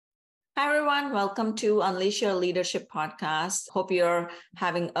Hi, everyone. Welcome to Unleash Your Leadership podcast. Hope you're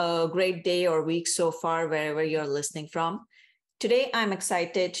having a great day or week so far, wherever you're listening from. Today, I'm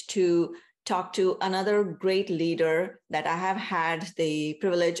excited to talk to another great leader that I have had the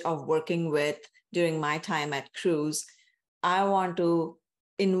privilege of working with during my time at Cruise. I want to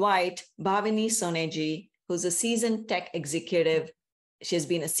invite Bhavini Soneji, who's a seasoned tech executive. She's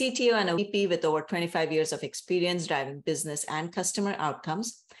been a CTO and a VP with over 25 years of experience driving business and customer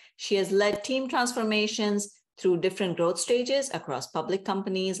outcomes. She has led team transformations through different growth stages across public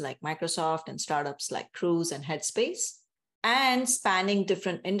companies like Microsoft and startups like Cruise and Headspace, and spanning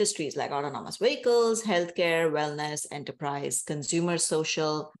different industries like autonomous vehicles, healthcare, wellness, enterprise, consumer,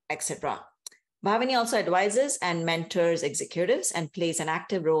 social, etc. Bhavini also advises and mentors executives and plays an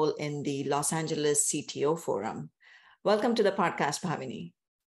active role in the Los Angeles CTO Forum. Welcome to the podcast, Bhavini.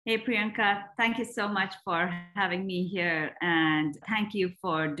 Hey, Priyanka, thank you so much for having me here. And thank you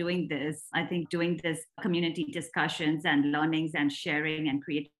for doing this. I think doing this community discussions and learnings and sharing and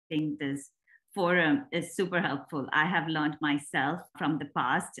creating this forum is super helpful. I have learned myself from the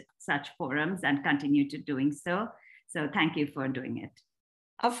past, such forums, and continue to doing so. So thank you for doing it.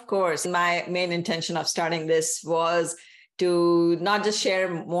 Of course. My main intention of starting this was to not just share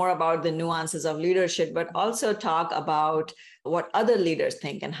more about the nuances of leadership, but also talk about what other leaders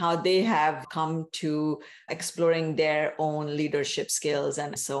think and how they have come to exploring their own leadership skills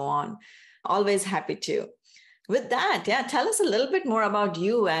and so on. Always happy to. With that, tell us a little bit more about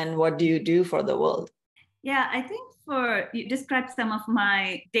you and what do you do for the world? Yeah, I think you described some of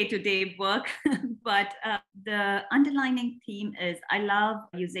my day-to-day work, but the underlining theme is I love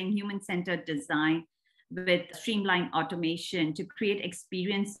using human-centered design with streamlined automation to create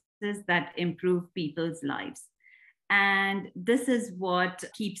experiences that improve people's lives. And this is what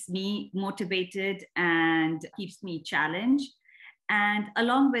keeps me motivated and keeps me challenged. And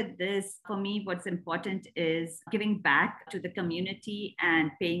along with this, for me, what's important is giving back to the community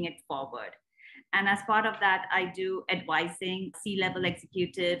and paying it forward. And as part of that, I do advising C-level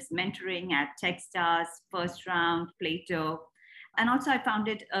executives, mentoring at Techstars, First Round, Plato. And also I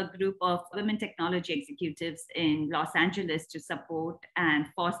founded a group of women technology executives in Los Angeles to support and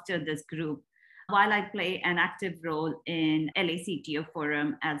foster this group, while I play an active role in LA CTO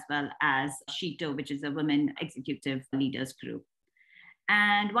Forum as well as SHETO, which is a women executive leaders group.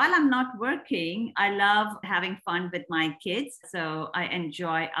 And while I'm not working, I love having fun with my kids. So I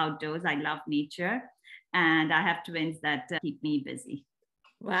enjoy outdoors. I love nature. And I have twins that keep me busy.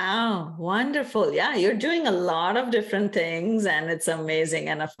 Wow, wonderful. Yeah, you're doing a lot of different things and it's amazing.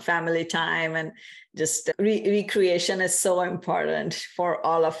 And a family time and just recreation is so important for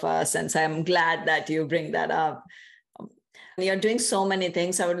all of us. And so I'm glad that you bring that up. You're doing so many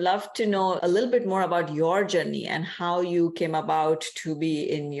things. I would love to know a little bit more about your journey and how you came about to be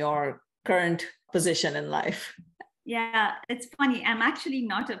in your current position in life. Yeah, it's funny. I'm actually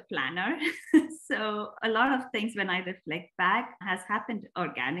not a planner. So a lot of things when I reflect back has happened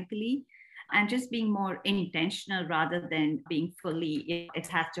organically and just being more intentional rather than being fully, it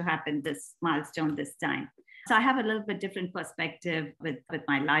has to happen this milestone this time. So I have a little bit different perspective with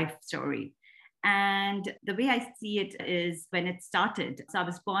my life story. And the way I see it is when it started. So I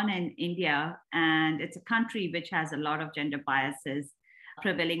was born in India, and it's a country which has a lot of gender biases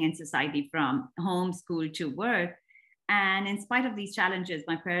prevailing in society from home, school to work. And in spite of these challenges,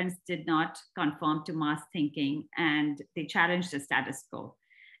 my parents did not conform to mass thinking and they challenged the status quo.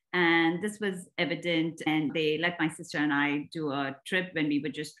 And this was evident. And they let my sister and I do a trip when we were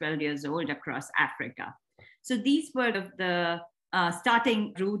just 12 years old across Africa. So these were the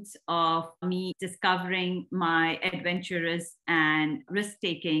starting roots of me discovering my adventurous and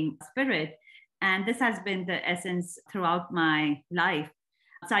risk-taking spirit. And this has been the essence throughout my life.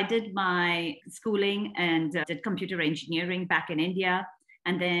 So I did my schooling and did computer engineering back in India,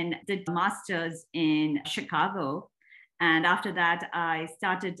 and then did a master's in Chicago. And after that, I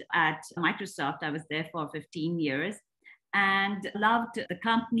started at Microsoft. I was there for 15 years. And loved the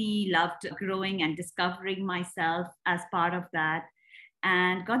company, loved growing and discovering myself as part of that,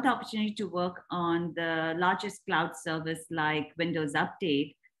 and got the opportunity to work on the largest cloud service like Windows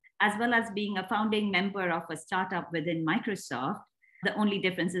Update, as well as being a founding member of a startup within Microsoft. The only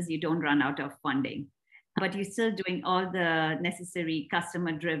difference is you don't run out of funding, but you're still doing all the necessary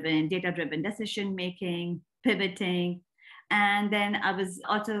customer-driven, data-driven decision-making, pivoting. And then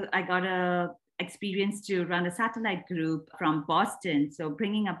I got a experience to run a satellite group from Boston. So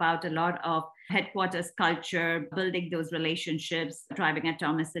bringing about a lot of headquarters culture, building those relationships, driving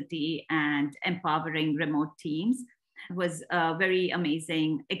atomicity and empowering remote teams was a very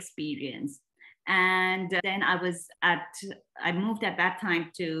amazing experience. And then I moved at that time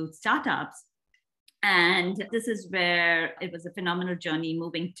to startups. And this is where it was a phenomenal journey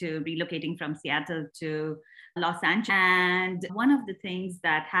relocating from Seattle to Los Angeles. And one of the things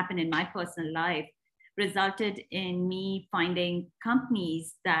that happened in my personal life resulted in me finding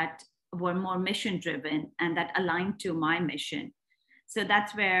companies that were more mission driven and that aligned to my mission. So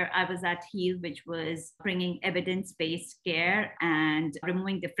that's where I was at Heal, which was bringing evidence-based care and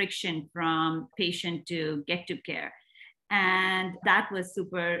removing the friction from patient to get to care. And that was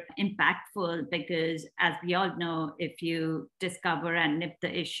super impactful because, as we all know, if you discover and nip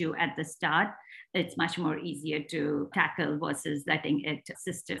the issue at the start, it's much more easier to tackle versus letting it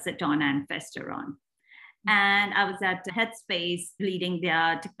sit on and fester on. And I was at Headspace leading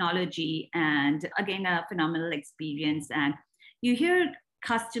their technology, and again, a phenomenal experience. And you hear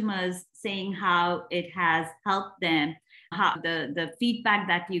customers saying how it has helped them, how the feedback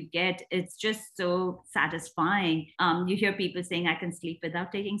that you get, it's just so satisfying. You hear people saying, I can sleep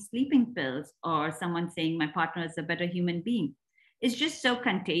without taking sleeping pills, or someone saying my partner is a better human being. It's just so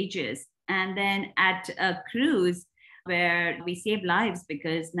contagious. And then at a cruise, where we save lives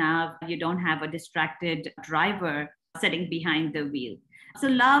because now you don't have a distracted driver sitting behind the wheel. So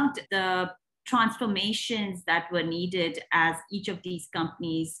loved the transformations that were needed as each of these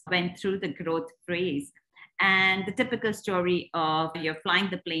companies went through the growth phase. And the typical story of you're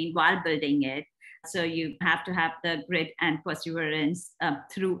flying the plane while building it. So you have to have the grit and perseverance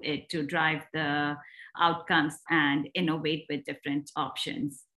through it to drive the outcomes and innovate with different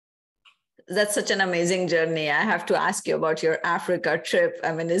options. That's such an amazing journey. I have to ask you about your Africa trip.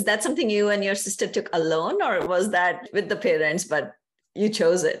 I mean, is that something you and your sister took alone, or was that with the parents, but you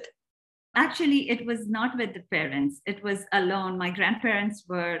chose it? Actually, it was not with the parents. It was alone. My grandparents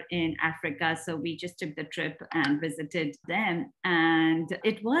were in Africa, so we just took the trip and visited them. And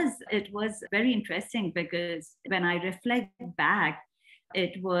it was very interesting because when I reflect back,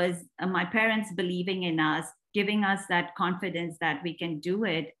 it was my parents believing in us, giving us that confidence that we can do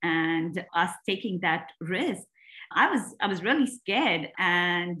it, and us taking that risk. I was really scared.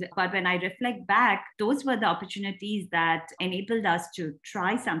 But when I reflect back, those were the opportunities that enabled us to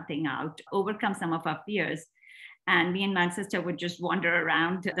try something out, overcome some of our fears. And me and my sister would just wander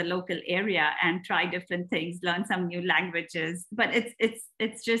around the local area and try different things, learn some new languages. But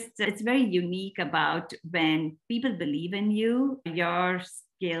it's very unique about when people believe in you, your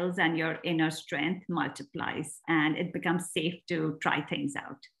skills and your inner strength multiplies, and it becomes safe to try things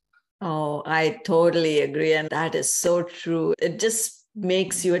out. Oh, I totally agree. And that is so true. It just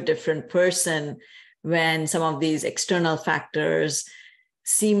makes you a different person when some of these external factors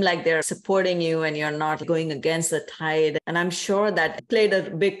seem like they're supporting you and you're not going against the tide. And I'm sure that played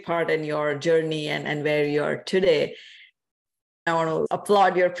a big part in your journey and where you are today. I want to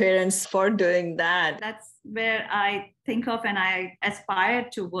applaud your parents for doing that. That's where I think of and I aspire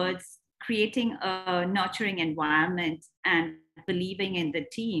towards creating a nurturing environment and believing in the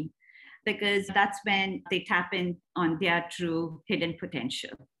team, because that's when they tap in on their true hidden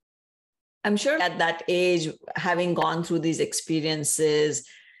potential. I'm sure at that age, having gone through these experiences,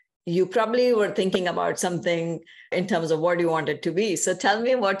 you probably were thinking about something in terms of what you wanted to be. So tell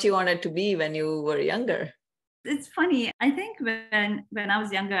me what you wanted to be when you were younger. It's funny. I think when I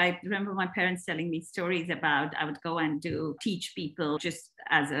was younger, I remember my parents telling me stories about I would go and teach people just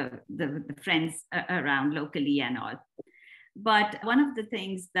as the friends around locally and all. But one of the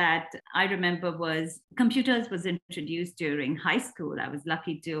things that I remember was computers was introduced during high school. I was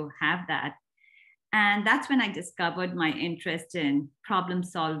lucky to have that. And that's when I discovered my interest in problem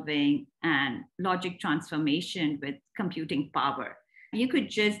solving and logic transformation with computing power. You could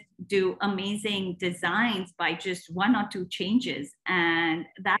just do amazing designs by just one or two changes. And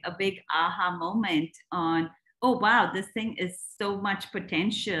that's a big aha moment on, oh, wow, this thing is so much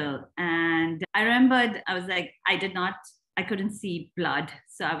potential. And I remembered, I was like, I couldn't see blood.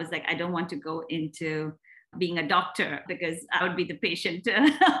 So I was like, I don't want to go into being a doctor because I would be the patient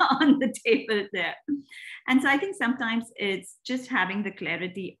on the table there. And so I think sometimes it's just having the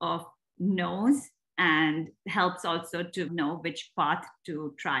clarity of no's, and helps also to know which path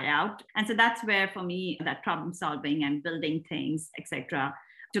to try out. And so that's where, for me, that problem solving and building things, etc.,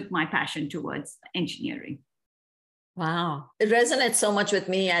 took my passion towards engineering. Wow. It resonates so much with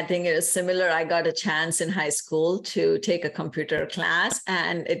me. I think it is similar. I got a chance in high school to take a computer class,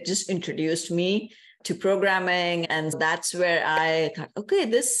 and it just introduced me to programming. And that's where I thought, okay,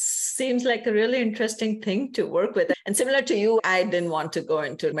 this seems like a really interesting thing to work with. And similar to you, I didn't want to go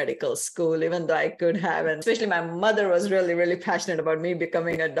into medical school, even though I could have. And especially my mother was really, really passionate about me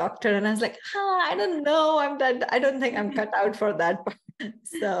becoming a doctor. And I was like, I don't know. I don't think I'm cut out for that.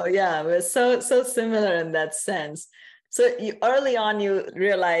 So yeah, we're so similar in that sense. So early on, you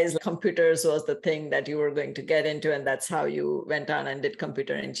realized computers was the thing that you were going to get into, and that's how you went on and did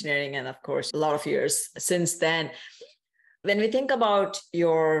computer engineering. And of course, a lot of years since then. When we think about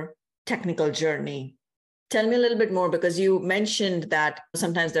your technical journey, tell me a little bit more, because you mentioned that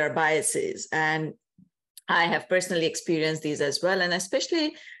sometimes there are biases, and I have personally experienced these as well. And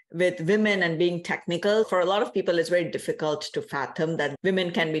especially with women and being technical, for a lot of people, it's very difficult to fathom that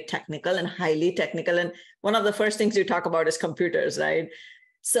women can be technical and highly technical. And one of the first things you talk about is computers, right?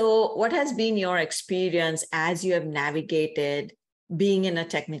 So, what has been your experience as you have navigated being in a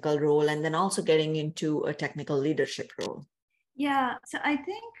technical role and then also getting into a technical leadership role? Yeah, so I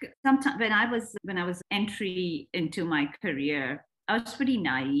think sometimes when I was entry into my career, I was pretty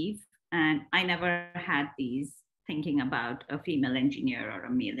naive, and I never had these thinking about a female engineer or a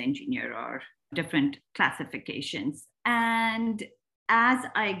male engineer or different classifications. And as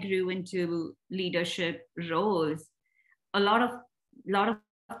I grew into leadership roles, a lot of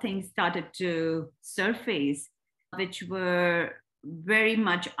things started to surface, which were very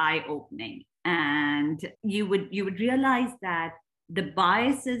much eye-opening. And you would realize that the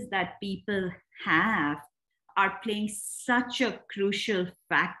biases that people have are playing such a crucial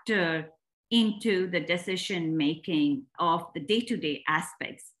factor into the decision making of the day-to-day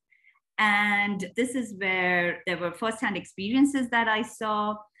aspects. And this is where there were firsthand experiences that I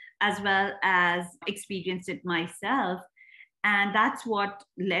saw, as well as experienced it myself. And that's what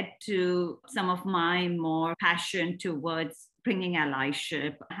led to some of my more passion towards bringing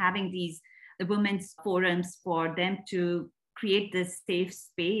allyship, having these women's forums for them to create this safe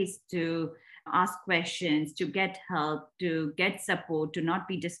space to ask questions, to get help, to get support, to not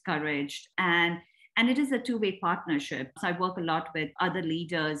be discouraged. And it is a two-way partnership. So I work a lot with other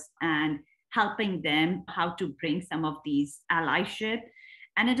leaders and helping them how to bring some of these allyship.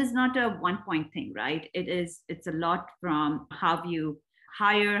 And it is not a one point thing, right? It's a lot from how you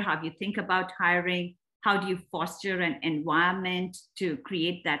hire, how you think about hiring, how do you foster an environment to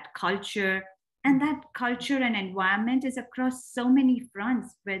create that culture. And that culture and environment is across so many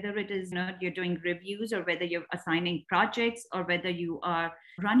fronts, whether it is you're doing reviews, or whether you're assigning projects, or whether you are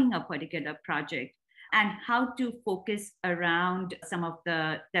running a particular project, and how to focus around some of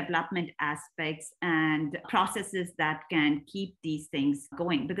the development aspects and processes that can keep these things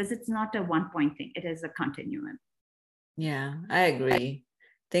going, because it's not a one point thing, it is a continuum. Yeah, I agree.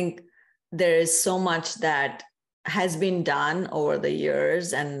 I think there is so much that has been done over the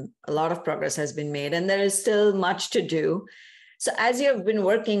years, and a lot of progress has been made, and there is still much to do. So as you've been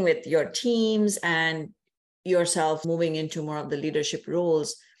working with your teams and yourself moving into more of the leadership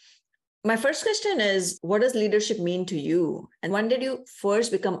roles, my first question is, what does leadership mean to you? And when did you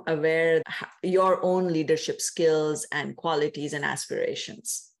first become aware your own leadership skills and qualities and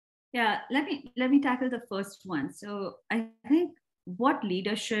aspirations? Yeah, let me tackle the first one. So I think what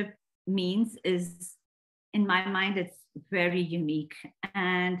leadership means is, in my mind, it's very unique.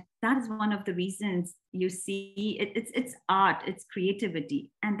 And that is one of the reasons you see it's art, it's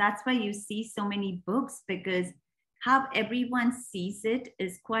creativity. And that's why you see so many books, because how everyone sees it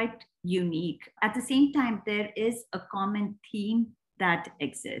is quite unique. At the same time, there is a common theme that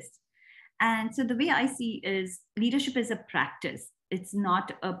exists. And so the way I see is leadership is a practice. It's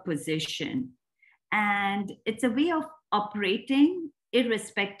not a position. And it's a way of operating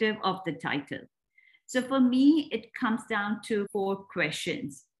irrespective of the title. So for me, it comes down to 4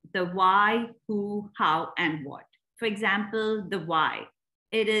 questions: the why, who, how, and what. For example, the why.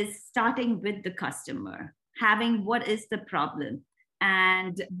 It is starting with the customer, having what is the problem,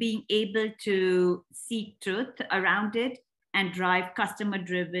 and being able to seek truth around it and drive customer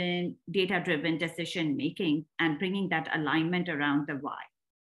driven, data driven decision making, and bringing that alignment around the why.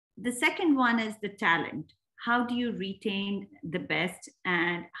 The second one is the talent. How do you retain the best,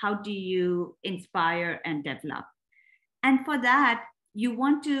 and how do you inspire and develop? And for that, you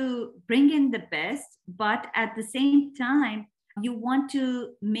want to bring in the best, but at the same time, you want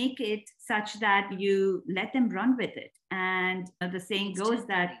to make it such that you let them run with it. And the saying goes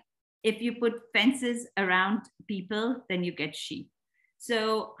that if you put fences around people, then you get sheep.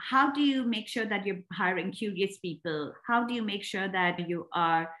 So how do you make sure that you're hiring curious people? How do you make sure that you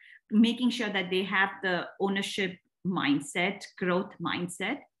are making sure that they have the ownership mindset, growth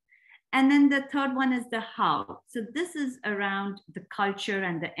mindset? And then the third one is the how. So this is around the culture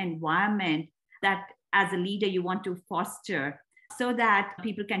and the environment that as a leader you want to foster, so that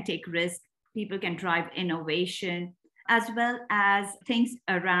people can take risks, people can drive innovation, as well as things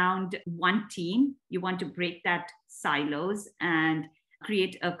around one team. You want to break that silos and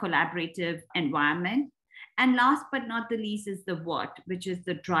create a collaborative environment. And last but not the least is the what, which is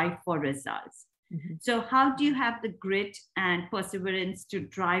the drive for results. Mm-hmm. So how do you have the grit and perseverance to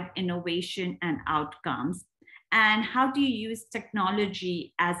drive innovation and outcomes? And how do you use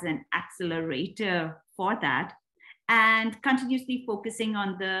technology as an accelerator for that? And continuously focusing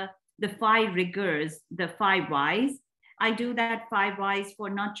on the 5 rigors, the 5 whys. I do that 5 whys for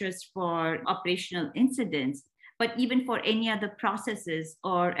not just for operational incidents, but even for any other processes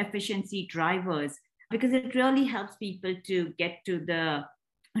or efficiency drivers, because it really helps people to get to the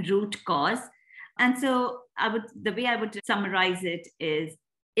root cause. And so the way I would summarize it is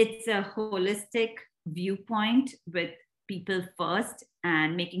it's a holistic viewpoint with people first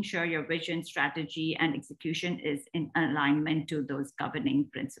and making sure your vision, strategy, and execution is in alignment to those governing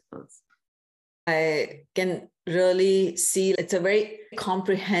principles. I can really see it's a very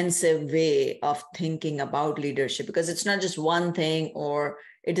comprehensive way of thinking about leadership, because it's not just one thing, or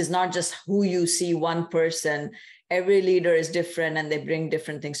it is not just who you see one person. Every leader is different and they bring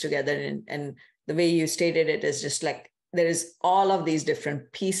different things together. And the way you stated it is just like there is all of these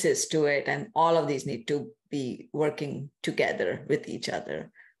different pieces to it, and all of these need to be working together with each other.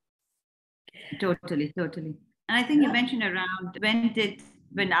 Totally. And I think you mentioned around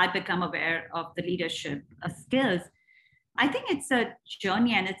when I become aware of the leadership skills. I think it's a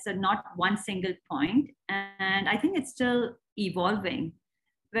journey, and it's not one single point. And I think it's still evolving.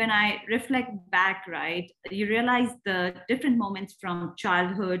 When I reflect back, right, you realize the different moments from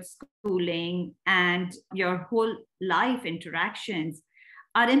childhood, schooling, and your whole life interactions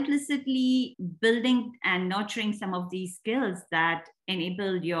are implicitly building and nurturing some of these skills that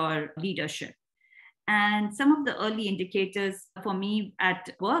enable your leadership. And some of the early indicators for me at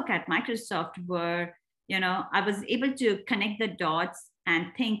work at Microsoft were, I was able to connect the dots and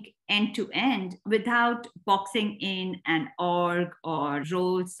think end to end without boxing in an org or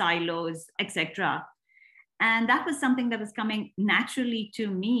role silos, etc. And that was something that was coming naturally to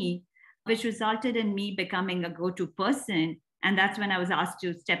me, which resulted in me becoming a go-to person. And that's when I was asked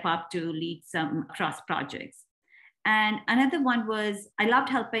to step up to lead some cross projects. And another one was I loved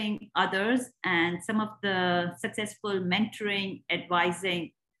helping others, and some of the successful mentoring,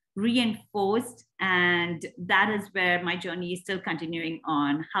 advising reinforced. And that is where my journey is still continuing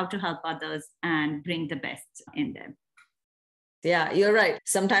on, how to help others and bring the best in them. Yeah, you're right.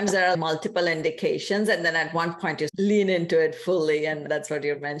 Sometimes there are multiple indications, and then at one point you lean into it fully. And that's what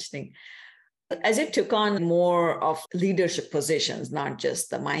you're mentioning. As you took on more of leadership positions, not just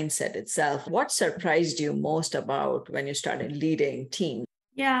the mindset itself, what surprised you most about when you started leading teams?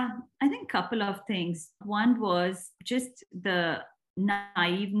 Yeah, I think a couple of things. One was just the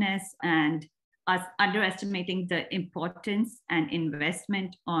naiveness and us underestimating the importance and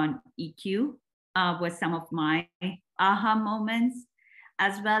investment on EQ was some of my aha moments,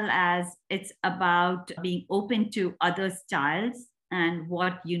 as well as it's about being open to other styles and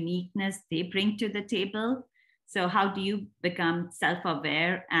what uniqueness they bring to the table. So how do you become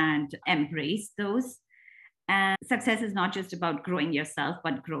self-aware and embrace those? And success is not just about growing yourself,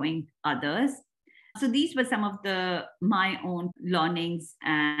 but growing others. So these were some of my own learnings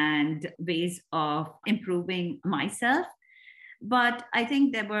and ways of improving myself. But I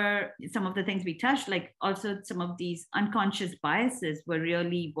think there were some of the things we touched, like also some of these unconscious biases were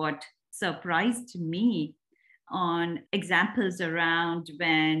really what surprised me, on examples around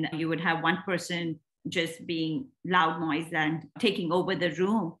when you would have one person just being loud noise and taking over the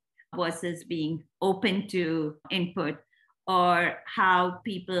room versus being open to input, or how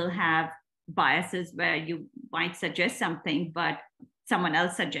people have biases where you might suggest something, but someone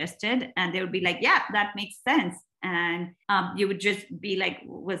else suggested, and they would be like, yeah, that makes sense. And you would just be like,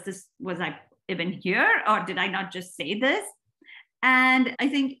 was I even here? Or did I not just say this? And I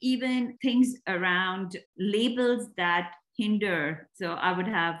think even things around labels that hinder. So I would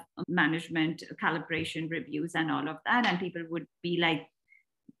have management calibration reviews and all of that. And people would be like,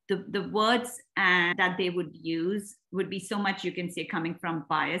 the words that they would use would be so much, you can say, coming from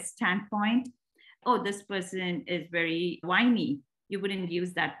bias standpoint. Oh, this person is very whiny. You wouldn't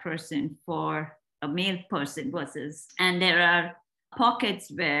use that person for a male person versus, and there are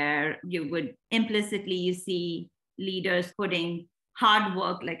pockets where you would implicitly, you see leaders putting hard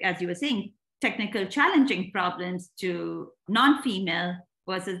work, like as you were saying, technical challenging problems to non-female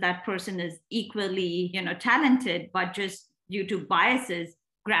versus that person is equally, talented, but just due to biases,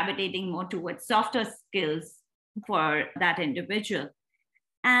 gravitating more towards softer skills for that individual.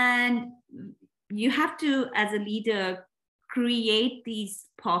 And you have to, as a leader, create these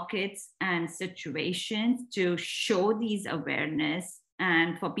pockets and situations to show these awareness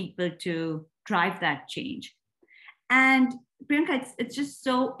and for people to drive that change. And Priyanka, it's just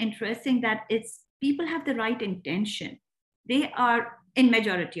so interesting that it's people have the right intention. They are, in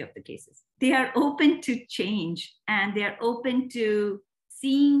majority of the cases, they are open to change and they're open to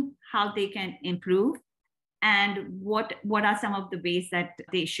seeing how they can improve and what are some of the ways that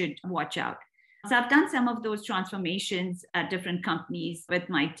they should watch out. So I've done some of those transformations at different companies with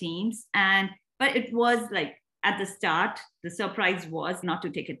my teams. But it was like at the start, the surprise was not to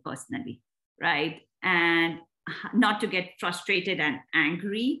take it personally, right? And not to get frustrated and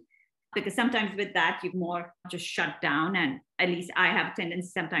angry, because sometimes with that, you more just shut down. And at least I have a tendency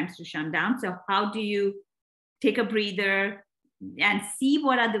sometimes to shut down. So how do you take a breather and see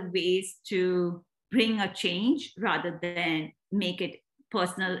what are the ways to bring a change rather than make it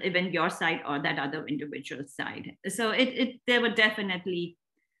personal, even your side or that other individual side? So there were definitely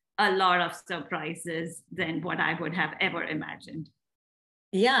a lot of surprises than what I would have ever imagined.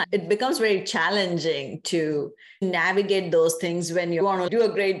 Yeah, it becomes very challenging to navigate those things when you want to do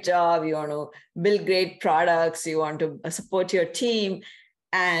a great job, you want to build great products, you want to support your team.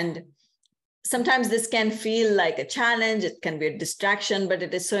 And sometimes this can feel like a challenge, it can be a distraction, but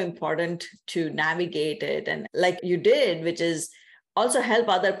it is so important to navigate it. And like you did, which is also help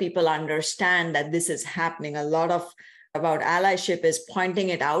other people understand that this is happening. A lot of about allyship is pointing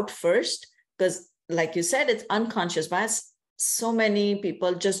it out first, because like you said, it's unconscious bias. So many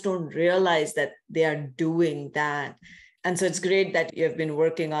people just don't realize that they are doing that. And so it's great that you've been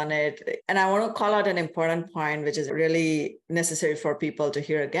working on it. And I want to call out an important point, which is really necessary for people to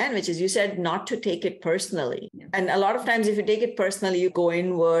hear again, which is you said not to take it personally. Yeah. And a lot of times, if you take it personally, you go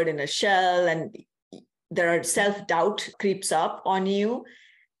inward in a shell and there are self-doubt creeps up on you.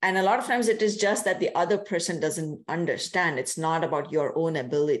 And a lot of times it is just that the other person doesn't understand. It's not about your own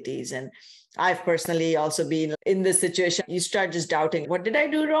abilities. And I've personally also been in this situation. You start just doubting, what did I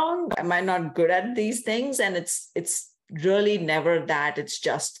do wrong? Am I not good at these things? And it's really never that. It's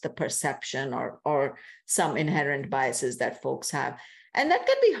just the perception or some inherent biases that folks have. And that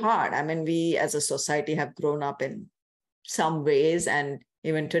can be hard. I mean, we as a society have grown up in some ways. And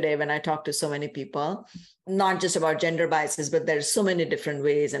even today, when I talk to so many people, not just about gender biases, but there's so many different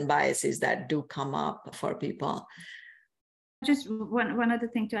ways and biases that do come up for people. Just one other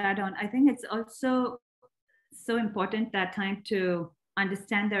thing to add on. I think it's also so important that time to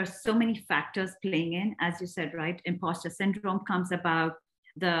understand there are so many factors playing in, as you said, right? Imposter syndrome comes about,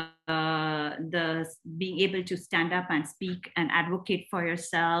 the being able to stand up and speak and advocate for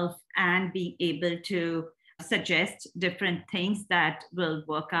yourself and being able to suggest different things that will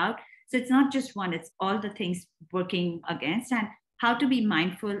work out. So it's not just one, it's all the things working against, and how to be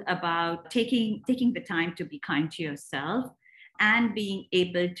mindful about taking the time to be kind to yourself and being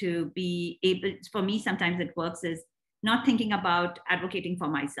able to for me, sometimes it works is not thinking about advocating for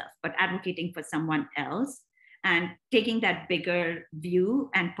myself, but advocating for someone else, and taking that bigger view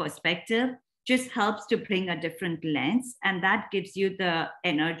and perspective just helps to bring a different lens. And that gives you the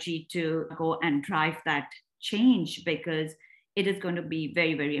energy to go and drive that change, because it is going to be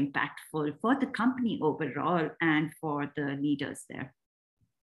very, very impactful for the company overall and for the leaders there.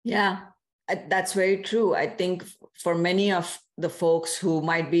 Yeah, that's very true. I think for many of the folks who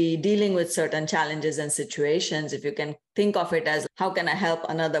might be dealing with certain challenges and situations, if you can think of it as how can I help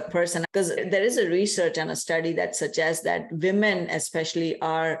another person? Because there is a research and a study that suggests that women especially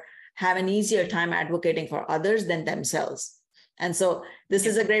have an easier time advocating for others than themselves. And so this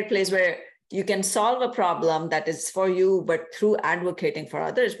is a great place where you can solve a problem that is for you, but through advocating for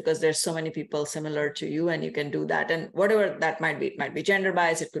others, because there's so many people similar to you and you can do that. And whatever that might be, it might be gender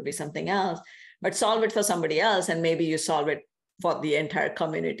bias, it could be something else, but solve it for somebody else. And maybe you solve it for the entire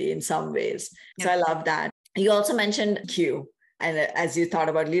community in some ways. Yeah. So I love that. You also mentioned Q. And as you thought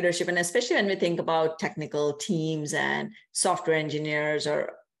about leadership, and especially when we think about technical teams and software engineers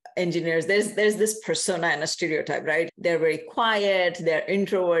or engineers, there's this persona and a stereotype, right? They're very quiet, they're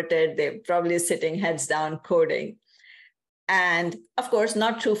introverted, they're probably sitting heads down coding. And of course,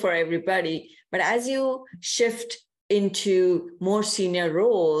 not true for everybody, but as you shift into more senior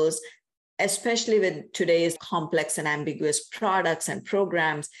roles, especially with today's complex and ambiguous products and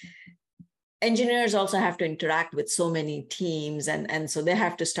programs, engineers also have to interact with so many teams. And so they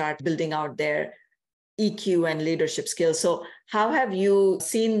have to start building out their EQ and leadership skills. So how have you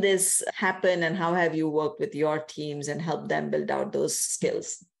seen this happen, and how have you worked with your teams and helped them build out those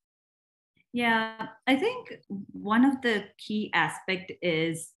skills? Yeah, I think one of the key aspects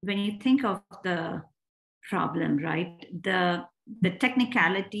is when you think of the problem, right? The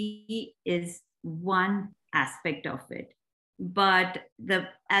technicality is one aspect of it, but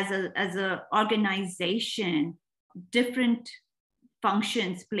as a organization, different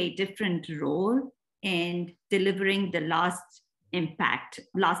functions play different role in delivering the last impact,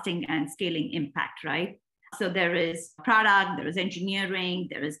 lasting and scaling impact, right? So there is product, there is engineering,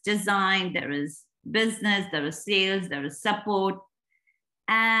 there is design, there is business, there is sales, there is support.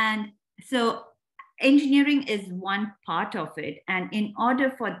 And so engineering is one part of it. And in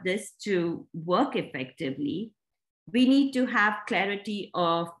order for this to work effectively, we need to have clarity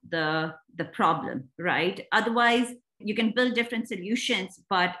of the problem, right? Otherwise, you can build different solutions,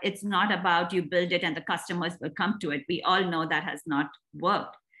 but it's not about you build it and the customers will come to it. We all know that has not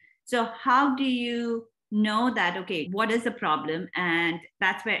worked. So how do you know that, okay, what is the problem? And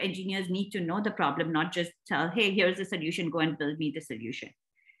that's where engineers need to know the problem, not just tell, hey, here's the solution, go and build me the solution.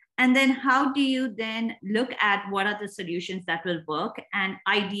 And then how do you then look at what are the solutions that will work and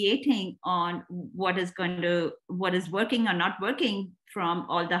ideating on what is working or not working from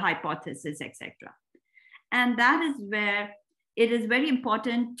all the hypotheses, etc. And that is where it is very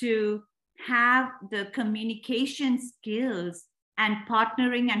important to have the communication skills and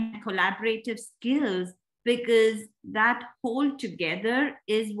partnering and collaborative skills, because that whole together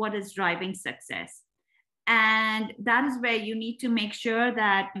is what is driving success. And that is where you need to make sure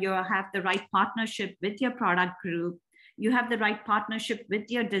that you have the right partnership with your product group, you have the right partnership with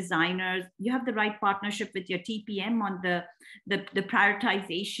your designers, you have the right partnership with your TPM on the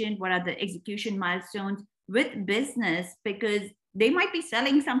prioritization, what are the execution milestones with business, because they might be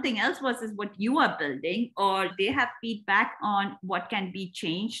selling something else versus what you are building, or they have feedback on what can be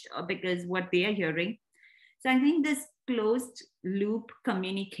changed because what they are hearing. So I think this closed loop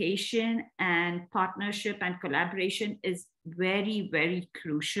communication and partnership and collaboration is very, very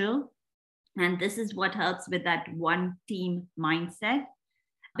crucial. And this is what helps with that one team mindset.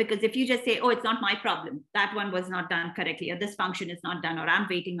 Because if you just say, oh, it's not my problem, that one was not done correctly, or this function is not done, or I'm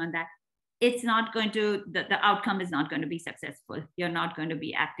waiting on that, it's not going to, the outcome is not going to be successful. You're not going to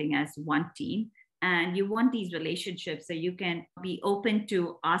be acting as one team. And you want these relationships so you can be open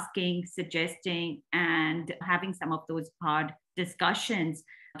to asking, suggesting, and having some of those hard discussions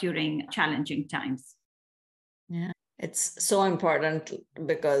during challenging times. Yeah, it's so important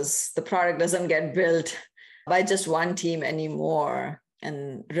because the product doesn't get built by just one team anymore.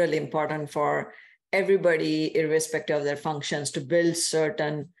 And really important for everybody, irrespective of their functions, to build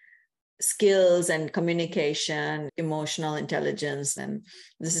certain skills and communication, emotional intelligence. And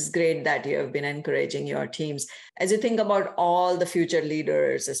this is great that you have been encouraging your teams. As you think about all the future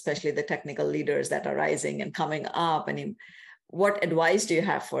leaders, especially the technical leaders that are rising and coming up, and what advice do you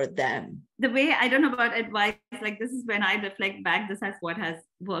have for them? The way, I don't know about advice, like this is when I reflect back, this is what has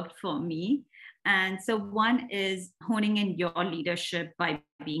worked for me. And so one is honing in your leadership by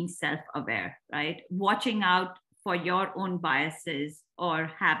being self-aware, right? Watching out for your own biases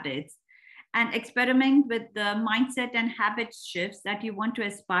or habits, and experiment with the mindset and habit shifts that you want to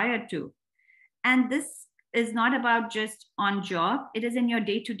aspire to. And this is not about just on job, it is in your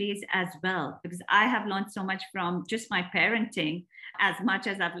day-to-days as well, because I have learned so much from just my parenting as much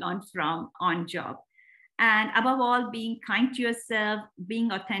as I've learned from on job. And above all, being kind to yourself,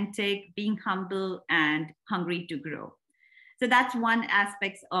 being authentic, being humble, and hungry to grow. So that's one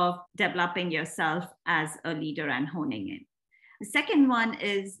aspect of developing yourself as a leader and honing in. The second one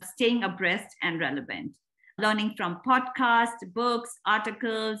is staying abreast and relevant. Learning from podcasts, books,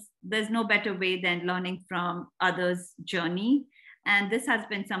 articles. There's no better way than learning from others' journey. And this has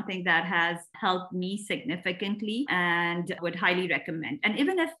been something that has helped me significantly and would highly recommend. And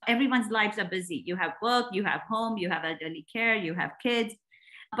even if everyone's lives are busy, you have work, you have home, you have elderly care, you have kids,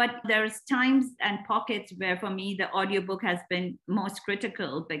 but there's times and pockets where for me, the audiobook has been most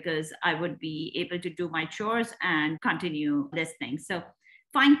critical because I would be able to do my chores and continue listening. So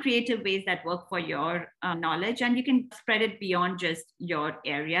find creative ways that work for your knowledge, and you can spread it beyond just your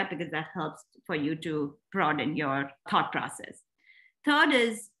area because that helps for you to broaden your thought process. Third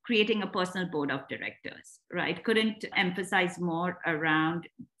is creating a personal board of directors, right? Couldn't emphasize more around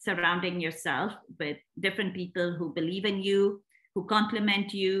surrounding yourself with different people who believe in you, who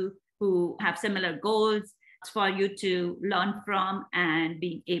complement you, who have similar goals for you to learn from, and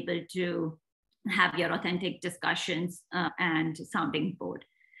being able to have your authentic discussions and sounding board.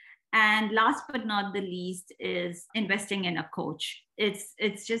 And last but not the least is investing in a coach.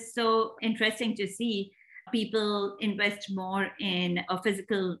 It's just so interesting to see people invest more in a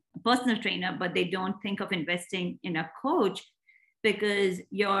physical personal trainer, but they don't think of investing in a coach, because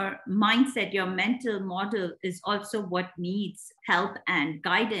your mindset, your mental model is also what needs help and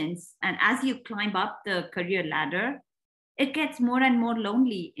guidance. And as you climb up the career ladder, it gets more and more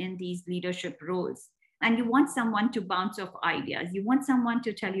lonely in these leadership roles. And you want someone to bounce off ideas. You want someone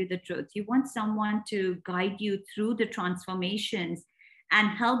to tell you the truth. You want someone to guide you through the transformations and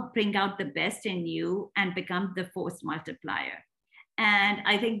help bring out the best in you and become the force multiplier. And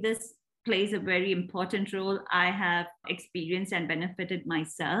I think this plays a very important role. I have experienced and benefited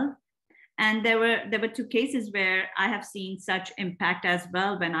myself. And there were two cases where I have seen such impact as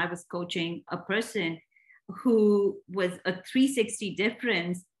well when I was coaching a person who was a 360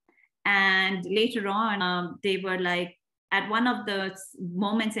 difference. And later on, they were like, at one of the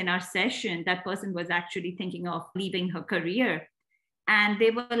moments in our session, that person was actually thinking of leaving her career. And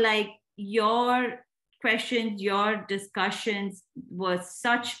they were like, your questions, your discussions was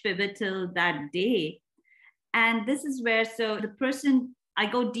such pivotal that day. And this is where, so the person, I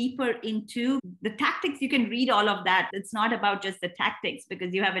go deeper into the tactics. You can read all of that. It's not about just the tactics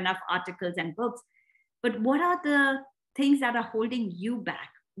because you have enough articles and books. But what are the things that are holding you back?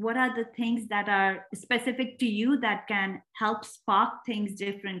 What are the things that are specific to you that can help spark things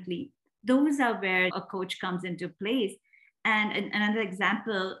differently? Those are where a coach comes into place. And another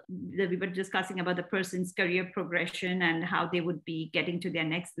example that we were discussing about the person's career progression and how they would be getting to their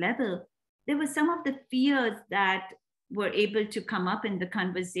next level. There were some of the fears that were able to come up in the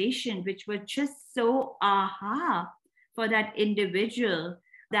conversation, which were just so aha for that individual,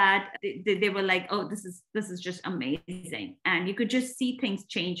 that they were like, oh, this is just amazing. And you could just see things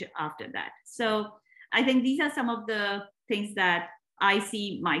change after that. So I think these are some of the things that I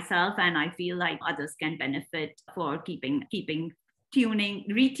see myself, and I feel like others can benefit for keeping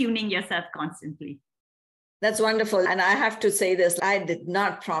retuning yourself constantly. That's wonderful. And I have to say this, I did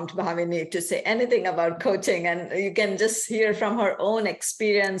not prompt Bhavini to say anything about coaching. And you can just hear from her own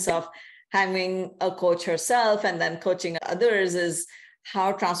experience of having a coach herself and then coaching others is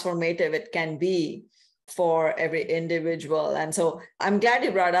how transformative it can be for every individual. And so I'm glad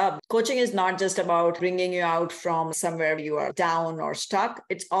you brought up coaching is not just about bringing you out from somewhere you are down or stuck.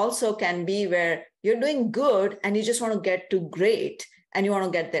 It also can be where you're doing good and you just want to get to great and you want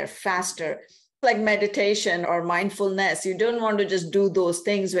to get there faster. Like meditation or mindfulness, you don't want to just do those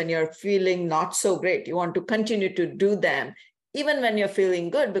things when you're feeling not so great. You want to continue to do them even when you're feeling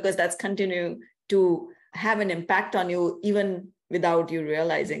good, because that's continue to have an impact on you even without you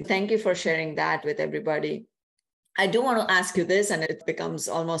realizing. Thank you for sharing that with everybody. I do want to ask you this, and it becomes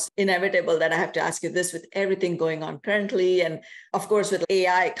almost inevitable that I have to ask you this with everything going on currently. And of course, with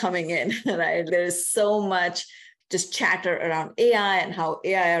AI coming in, right? There's so much just chatter around AI and how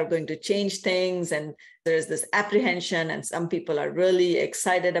AI are going to change things. And there's this apprehension and some people are really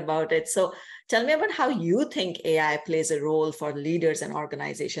excited about it. So tell me about how you think AI plays a role for leaders and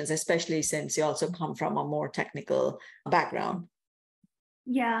organizations, especially since you also come from a more technical background.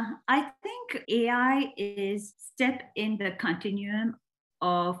 Yeah, I think AI is step in the continuum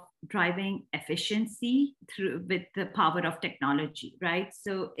of driving efficiency with the power of technology, right?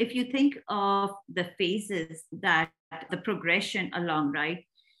 So if you think of the phases that the progression along, right?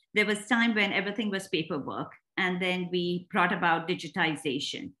 There was time when everything was paperwork, and then we brought about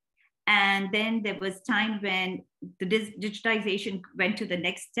digitization. And then there was time when the digitization went to the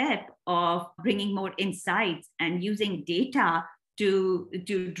next step of bringing more insights and using data to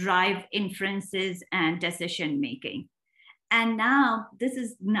drive inferences and decision making. And now this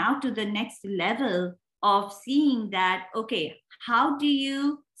is now to the next level of seeing that, okay, how do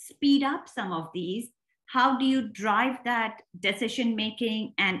you speed up some of these? How do you drive that decision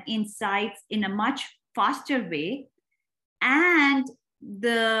making and insights in a much faster way? And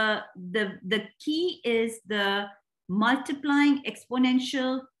the key is the multiplying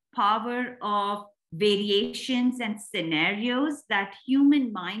exponential power of variations and scenarios that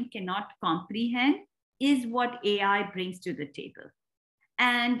human mind cannot comprehend is what AI brings to the table.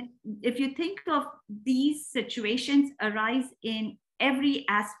 And if you think of these situations arise in every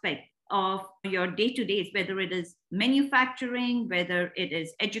aspect of your day-to-days, whether it is manufacturing, whether it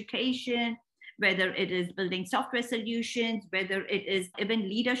is education, whether it is building software solutions, whether it is even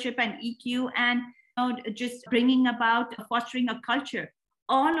leadership and EQ, and just bringing about fostering a culture.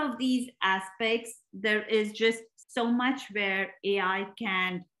 All of these aspects, there is just so much where AI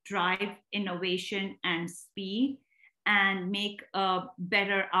can drive innovation and speed and make a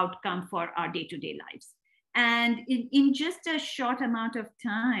better outcome for our day-to-day lives. And in just a short amount of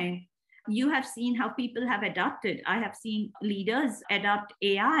time, you have seen how people have adopted. I have seen leaders adopt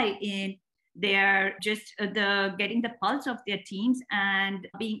AI in their just getting the pulse of their teams and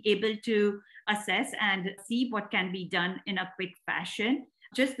being able to assess and see what can be done in a quick fashion.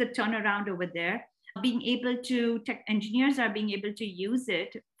 Just the turnaround over there, being able to, tech engineers are being able to use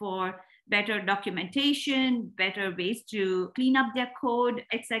it for better documentation, better ways to clean up their code,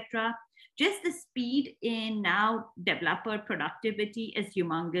 etc. Just the speed in now developer productivity is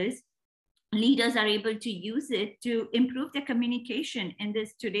humongous. Leaders are able to use it to improve their communication in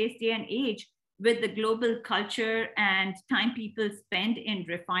this today's day and age, with the global culture and time people spend in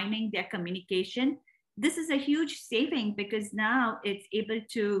refining their communication, this is a huge saving because now it's able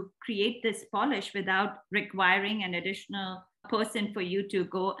to create this polish without requiring an additional person for you to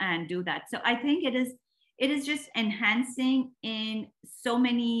go and do that. So I think it is just enhancing in so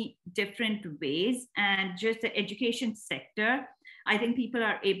many different ways. And just the education sector, I think people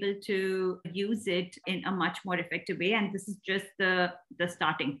are able to use it in a much more effective way. And this is just the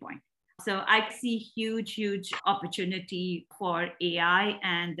starting point. So I see huge opportunity for AI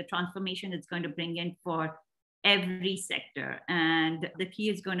and the transformation it's going to bring in for every sector. And the key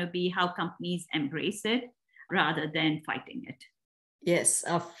is going to be how companies embrace it rather than fighting it. Yes,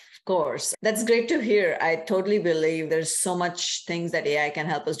 of course. That's great to hear. I totally believe there's so much things that AI can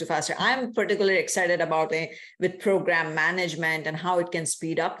help us do faster. I'm particularly excited about it with program management and how it can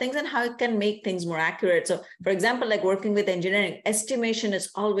speed up things and how it can make things more accurate. So for example, like working with engineering, estimation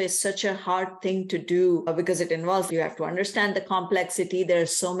is always such a hard thing to do because it involves, you have to understand the complexity. There are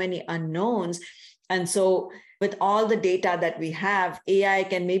so many unknowns. And so with all the data that we have, AI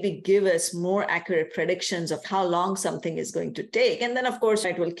can maybe give us more accurate predictions of how long something is going to take. And then, of course,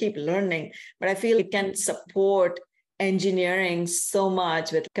 it will keep learning. But I feel it can support engineering so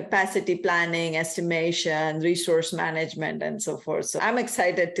much with capacity planning, estimation, resource management, and so forth. So I'm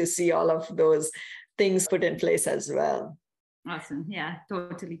excited to see all of those things put in place as well. Awesome. Yeah,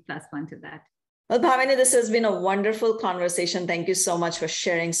 totally plus one to that. Well, Bhavini, this has been a wonderful conversation. Thank you so much for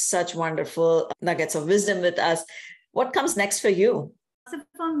sharing such wonderful nuggets of wisdom with us. What comes next for you? So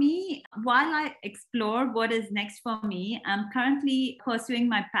for me, while I explore what is next for me, I'm currently pursuing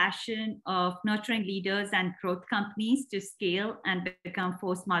my passion of nurturing leaders and growth companies to scale and become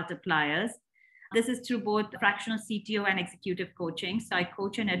force multipliers. This is through both fractional CTO and executive coaching. So I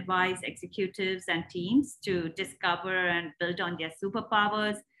coach and advise executives and teams to discover and build on their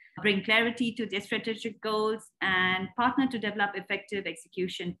superpowers, bring clarity to their strategic goals, and partner to develop effective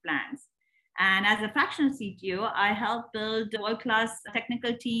execution plans. And as a fractional CTO, I help build world-class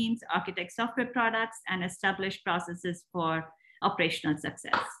technical teams, architect software products, and establish processes for operational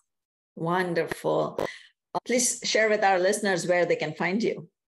success. Wonderful. Please share with our listeners where they can find you.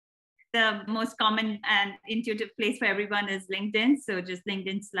 The most common and intuitive place for everyone is LinkedIn. So just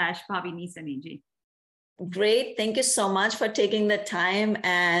LinkedIn/Bhavini Soneji. Great. Thank you so much for taking the time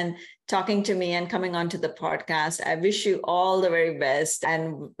and talking to me and coming onto the podcast. I wish you all the very best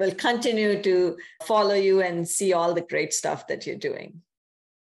and will continue to follow you and see all the great stuff that you're doing.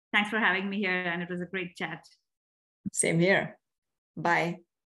 Thanks for having me here. And it was a great chat. Same here. Bye.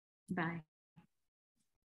 Bye.